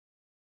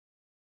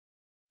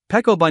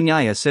Pecco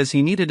Bagnaia says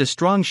he needed a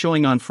strong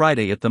showing on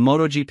Friday at the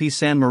MotoGP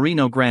San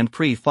Marino Grand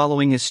Prix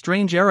following his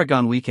strange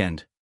Aragon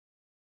weekend.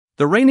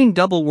 The reigning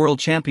double world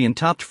champion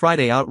topped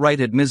Friday outright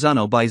at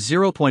Misano by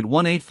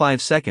 0.185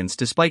 seconds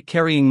despite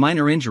carrying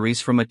minor injuries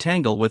from a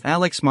tangle with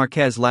Alex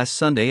Marquez last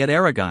Sunday at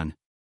Aragon.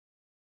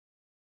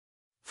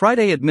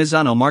 Friday at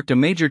Misano marked a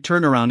major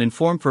turnaround in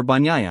form for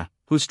Bagnaia,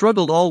 who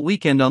struggled all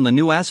weekend on the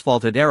new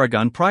asphalt at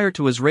Aragon prior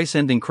to his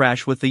race-ending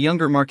crash with the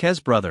younger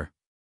Marquez brother.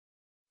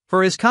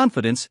 For his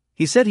confidence,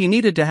 he said he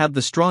needed to have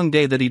the strong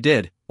day that he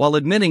did, while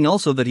admitting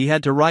also that he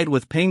had to ride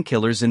with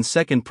painkillers in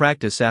second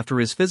practice after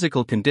his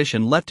physical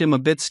condition left him a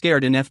bit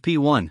scared in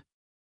FP1.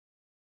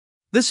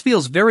 "This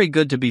feels very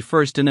good to be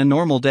first in a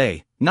normal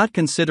day, not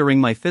considering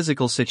my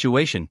physical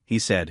situation," he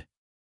said.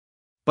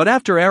 "But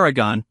after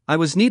Aragon, I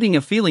was needing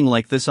a feeling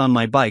like this on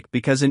my bike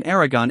because in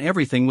Aragon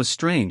everything was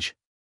strange.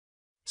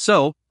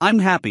 So, I'm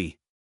happy.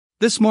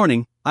 This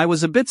morning, I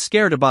was a bit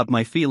scared about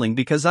my feeling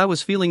because I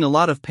was feeling a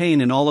lot of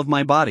pain in all of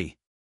my body.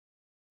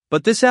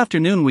 But this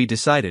afternoon we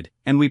decided,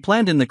 and we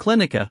planned in the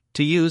clinica,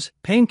 to use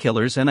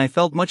painkillers and I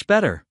felt much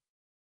better.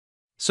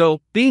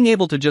 So, being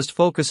able to just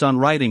focus on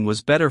riding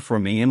was better for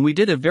me and we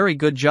did a very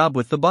good job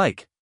with the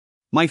bike.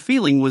 My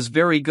feeling was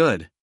very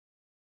good."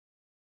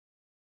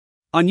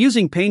 On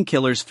using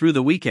painkillers through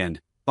the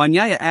weekend,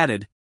 Bagnaia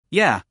added,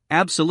 "Yeah,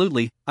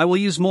 absolutely, I will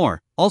use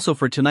more, also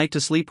for tonight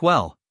to sleep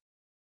well.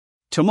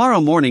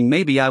 Tomorrow morning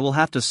maybe I will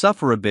have to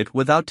suffer a bit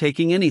without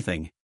taking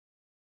anything.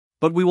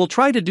 But we will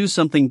try to do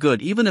something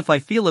good even if I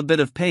feel a bit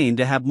of pain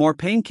to have more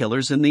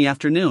painkillers in the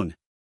afternoon."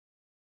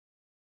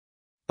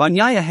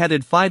 Bagnaia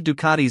headed 5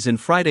 Ducatis in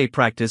Friday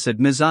practice at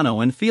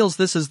Misano and feels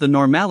this is the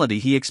normality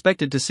he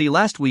expected to see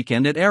last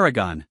weekend at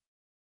Aragon.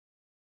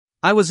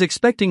 "I was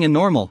expecting a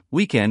normal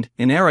weekend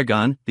in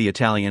Aragon," the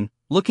Italian,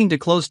 looking to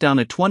close down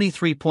a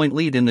 23-point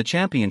lead in the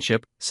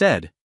championship,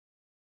 said.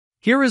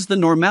 "Here is the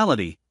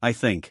normality, I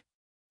think.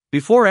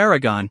 Before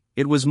Aragon,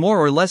 it was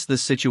more or less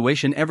this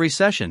situation every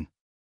session.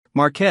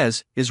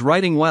 Marquez is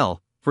riding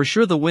well, for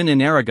sure the win in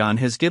Aragon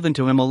has given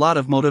to him a lot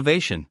of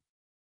motivation.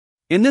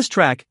 In this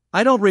track,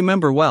 I don't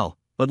remember well,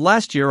 but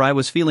last year I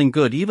was feeling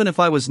good even if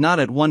I was not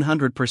at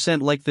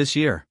 100% like this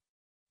year.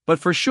 But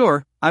for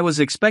sure, I was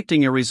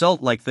expecting a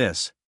result like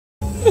this."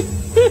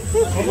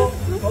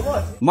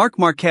 Marc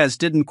Marquez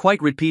didn't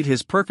quite repeat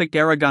his perfect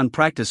Aragon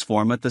practice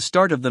form at the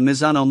start of the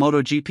Misano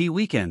MotoGP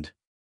weekend.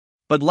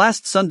 But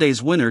last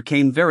Sunday's winner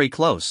came very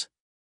close.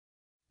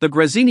 The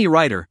Gresini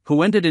rider,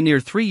 who ended a near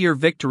 3-year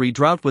victory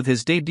drought with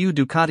his debut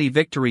Ducati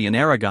victory in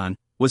Aragon,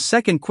 was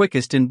second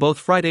quickest in both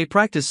Friday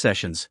practice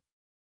sessions.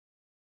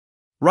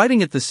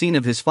 Riding at the scene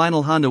of his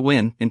final Honda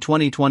win in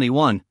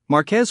 2021,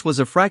 Marquez was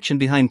a fraction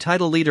behind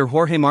title leader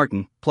Jorge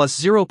Martin, plus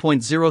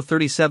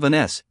 0.037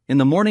 s, in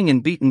the morning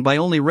and beaten by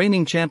only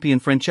reigning champion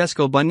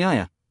Francesco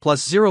Bagnaia,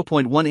 plus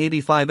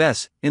 0.185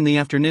 s, in the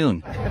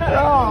afternoon.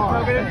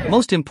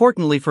 Most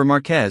importantly for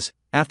Marquez,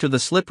 after the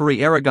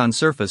slippery Aragon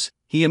surface,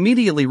 he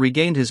immediately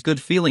regained his good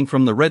feeling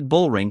from the Red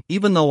Bull Ring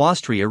even though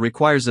Austria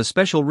requires a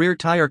special rear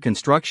tire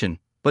construction,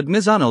 but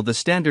Misano the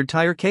standard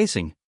tire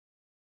casing.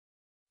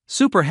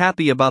 "Super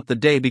happy about the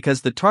day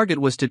because the target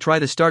was to try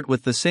to start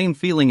with the same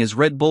feeling as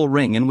Red Bull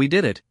Ring and we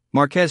did it,"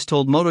 Marquez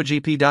told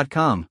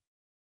MotoGP.com.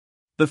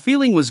 "The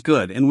feeling was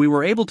good and we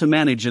were able to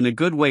manage in a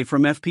good way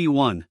from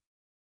FP1.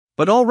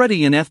 But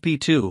already in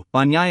FP2,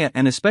 Bagnaia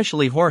and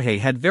especially Jorge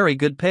had very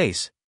good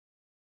pace.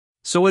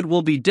 So it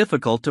will be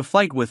difficult to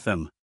fight with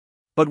them.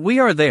 But we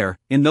are there,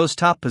 in those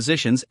top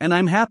positions and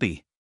I'm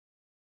happy."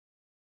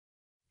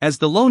 As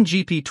the lone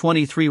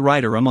GP23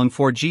 rider among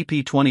 4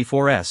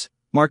 GP24s,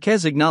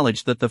 Marquez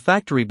acknowledged that the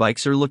factory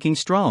bikes are looking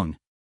strong.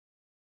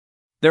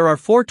 "There are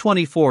 4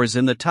 24s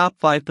in the top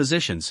 5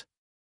 positions.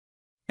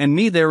 And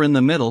me there in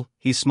the middle,"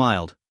 he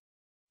smiled.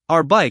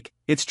 "Our bike,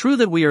 it's true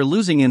that we are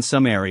losing in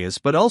some areas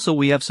but also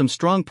we have some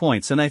strong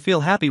points and I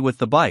feel happy with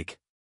the bike.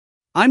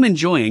 I'm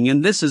enjoying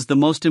and this is the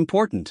most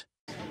important."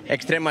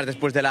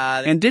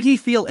 And did he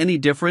feel any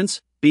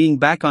difference, being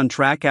back on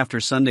track after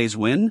Sunday's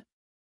win?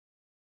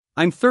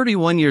 "I'm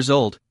 31 years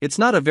old, it's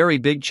not a very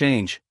big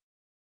change.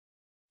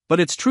 But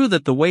it's true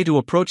that the way to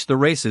approach the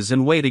races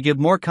and way to give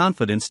more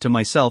confidence to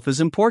myself is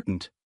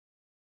important.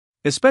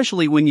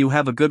 Especially when you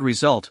have a good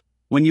result,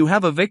 when you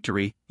have a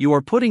victory, you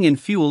are putting in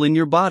fuel in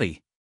your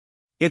body.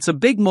 It's a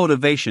big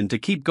motivation to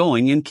keep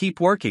going and keep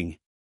working."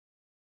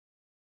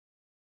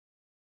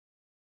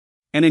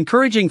 An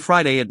encouraging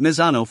Friday at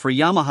Misano for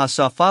Yamaha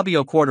saw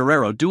Fabio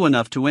Quartararo do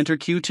enough to enter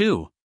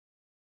Q2.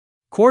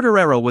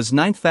 Quartararo was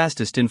 9th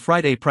fastest in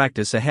Friday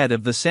practice ahead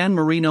of the San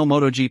Marino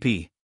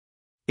MotoGP.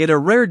 It a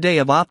rare day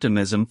of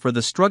optimism for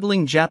the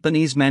struggling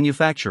Japanese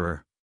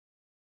manufacturer.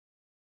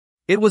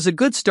 "It was a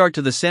good start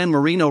to the San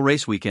Marino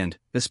race weekend,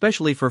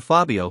 especially for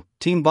Fabio,"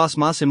 team boss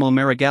Massimo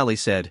Marigali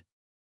said.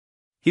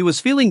 "He was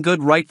feeling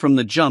good right from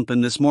the jump in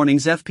this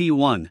morning's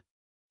FP1.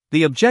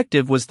 The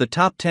objective was the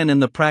top 10 in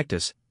the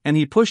practice, and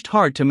he pushed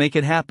hard to make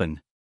it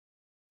happen.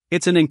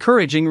 It's an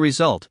encouraging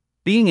result.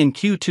 Being in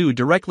Q2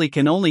 directly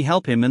can only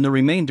help him in the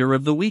remainder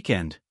of the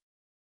weekend.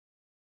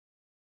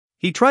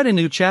 He tried a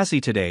new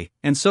chassis today,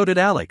 and so did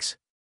Alex.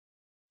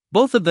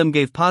 Both of them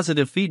gave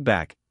positive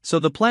feedback, so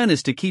the plan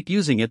is to keep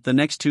using it the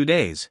next 2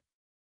 days.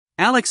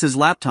 Alex's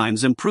lap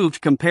times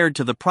improved compared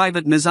to the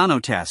private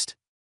Misano test.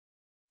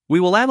 We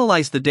will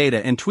analyze the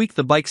data and tweak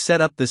the bike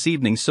setup this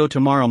evening so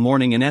tomorrow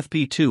morning in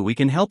FP2 we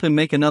can help him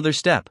make another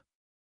step.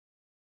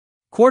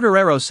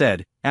 Quartararo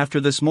said, after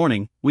this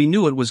morning, we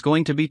knew it was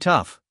going to be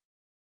tough.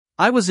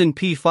 I was in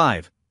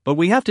P5, but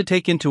we have to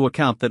take into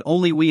account that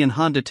only we and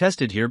Honda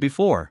tested here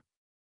before.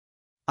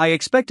 I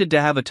expected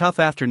to have a tough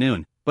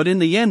afternoon, but in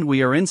the end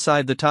we are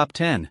inside the top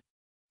 10.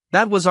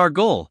 That was our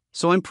goal,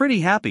 so I'm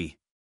pretty happy.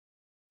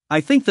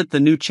 I think that the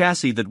new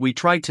chassis that we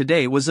tried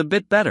today was a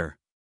bit better.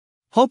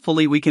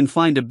 Hopefully we can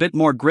find a bit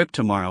more grip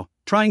tomorrow,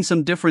 trying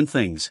some different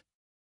things.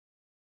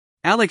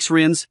 Alex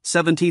Rins,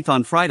 17th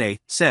on Friday,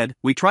 said,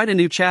 we tried a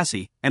new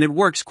chassis, and it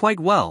works quite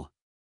well.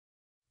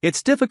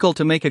 It's difficult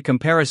to make a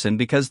comparison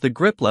because the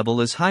grip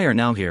level is higher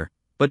now here,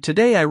 but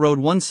today I rode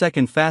 1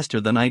 second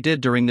faster than I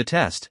did during the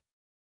test.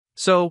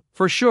 So,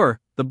 for sure,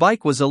 the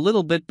bike was a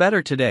little bit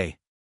better today.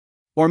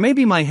 Or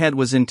maybe my head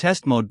was in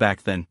test mode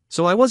back then,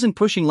 so I wasn't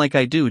pushing like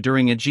I do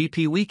during a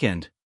GP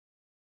weekend.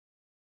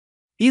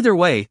 Either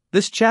way,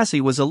 this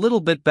chassis was a little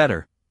bit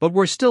better, but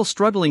we're still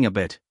struggling a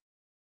bit.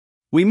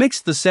 We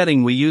mixed the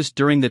setting we used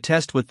during the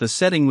test with the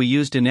setting we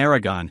used in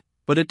Aragon,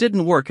 but it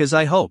didn't work as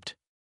I hoped.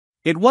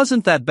 It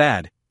wasn't that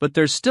bad, but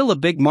there's still a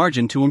big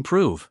margin to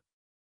improve.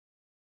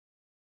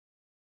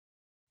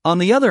 On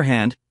the other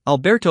hand,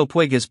 Alberto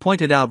Puig has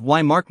pointed out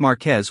why Marc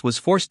Marquez was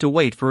forced to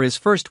wait for his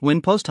first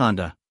win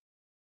post-Honda.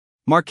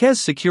 Marquez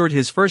secured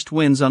his first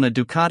wins on a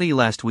Ducati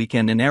last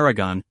weekend in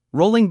Aragon,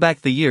 rolling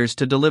back the years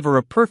to deliver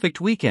a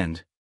perfect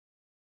weekend.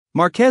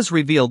 Marquez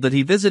revealed that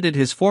he visited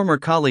his former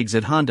colleagues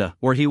at Honda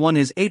where he won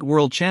his 8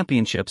 world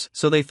championships,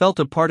 so they felt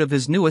a part of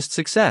his newest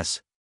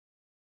success.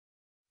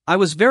 I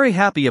was very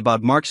happy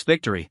about Marc's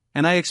victory,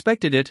 and I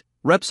expected it,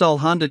 Repsol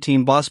Honda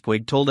team boss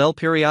Puig told El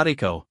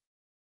Periodico.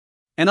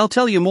 And I'll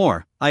tell you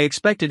more, I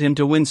expected him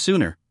to win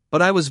sooner,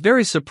 but I was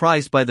very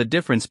surprised by the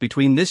difference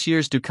between this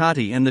year's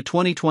Ducati and the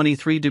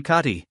 2023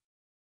 Ducati.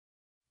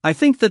 I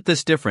think that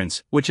this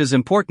difference, which is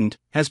important,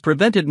 has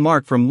prevented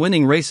Marc from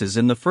winning races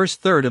in the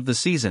first third of the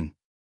season.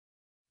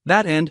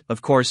 That and,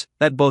 of course,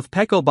 that both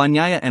Pecco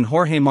Bagnaia and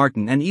Jorge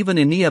Martin and even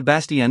Enea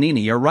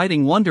Bastianini are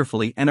riding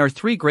wonderfully and are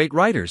 3 great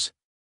riders.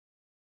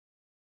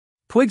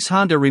 Puig's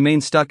Honda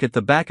remains stuck at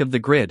the back of the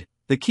grid,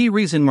 the key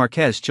reason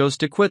Marquez chose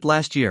to quit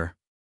last year.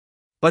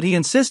 But he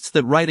insists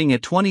that riding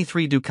at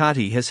 23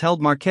 Ducati has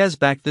held Marquez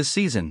back this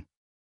season.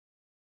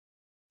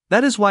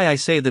 That is why I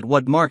say that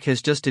what Marc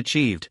has just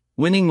achieved,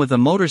 winning with a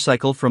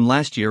motorcycle from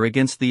last year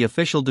against the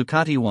official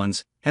Ducati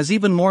ones, has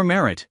even more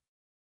merit.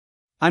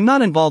 I'm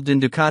not involved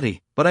in Ducati,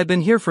 but I've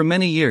been here for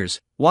many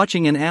years,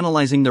 watching and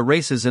analyzing the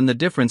races, and the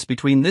difference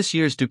between this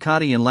year's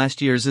Ducati and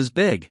last year's is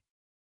big.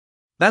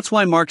 That's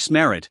why Marc's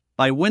merit,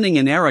 by winning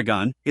in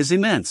Aragon, is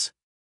immense.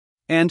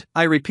 And,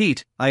 I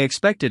repeat, I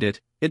expected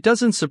it, it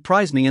doesn't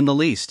surprise me in the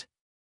least.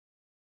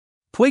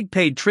 Puig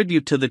paid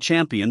tribute to the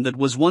champion that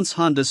was once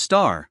Honda's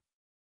star.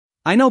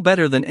 I know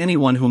better than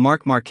anyone who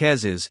Marc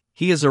Marquez is,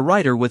 he is a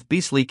rider with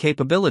beastly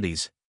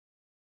capabilities.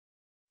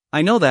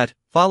 I know that,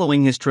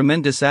 following his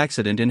tremendous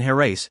accident in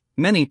Jerez,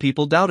 many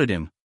people doubted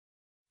him.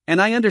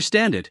 And I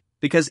understand it,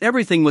 because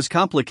everything was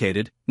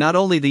complicated, not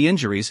only the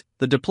injuries,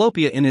 the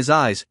diplopia in his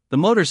eyes, the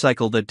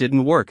motorcycle that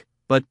didn't work,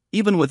 but,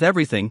 even with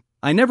everything,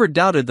 I never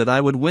doubted that I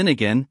would win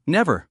again,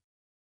 never.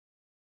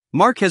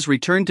 Marc has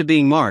returned to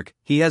being Marc,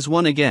 he has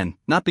won again,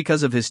 not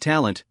because of his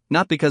talent,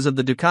 not because of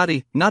the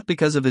Ducati, not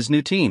because of his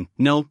new team,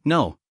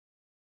 no.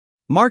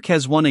 Marc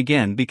has won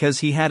again because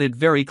he had it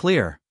very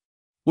clear.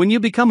 When you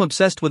become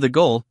obsessed with a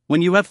goal,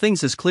 when you have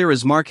things as clear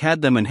as Marc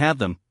had them and have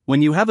them,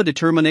 when you have a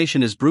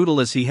determination as brutal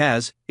as he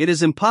has, it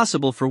is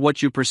impossible for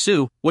what you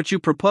pursue, what you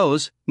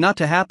propose, not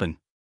to happen.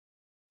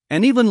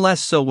 And even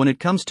less so when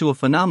it comes to a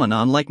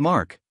phenomenon like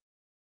Marc.